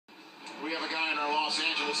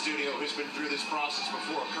in the studio who's been through this process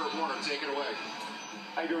before. Kurt Warner, take it away.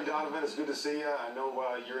 How you doing, Donovan? It's good to see you. I know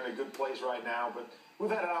you're in a good place right now, but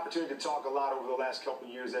we've had an opportunity to talk a lot over the last couple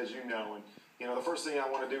of years, as you know. And, the first thing I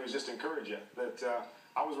want to do is just encourage you that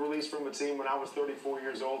I was released from a team when I was 34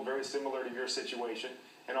 years old, very similar to your situation.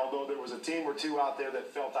 And although there was a team or two out there that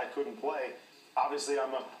felt I couldn't play, obviously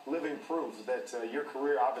I'm a living proof that your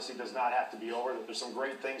career obviously does not have to be over, that there's some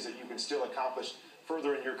great things that you can still accomplish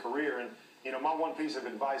further in your career. And, my one piece of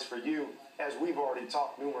advice for you, as we've already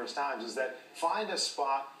talked numerous times, is that find a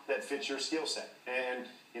spot that fits your skill set. And,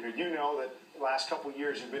 you know that the last couple of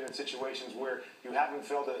years you've been in situations where you haven't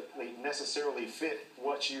felt that they necessarily fit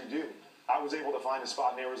what you do. I was able to find a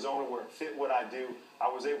spot in Arizona where it fit what I do. I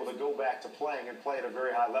was able to go back to playing and play at a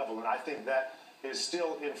very high level. And I think that is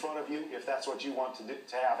still in front of you if that's what you want to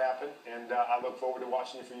have happen. And I look forward to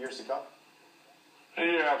watching you for years to come.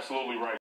 And you're absolutely right.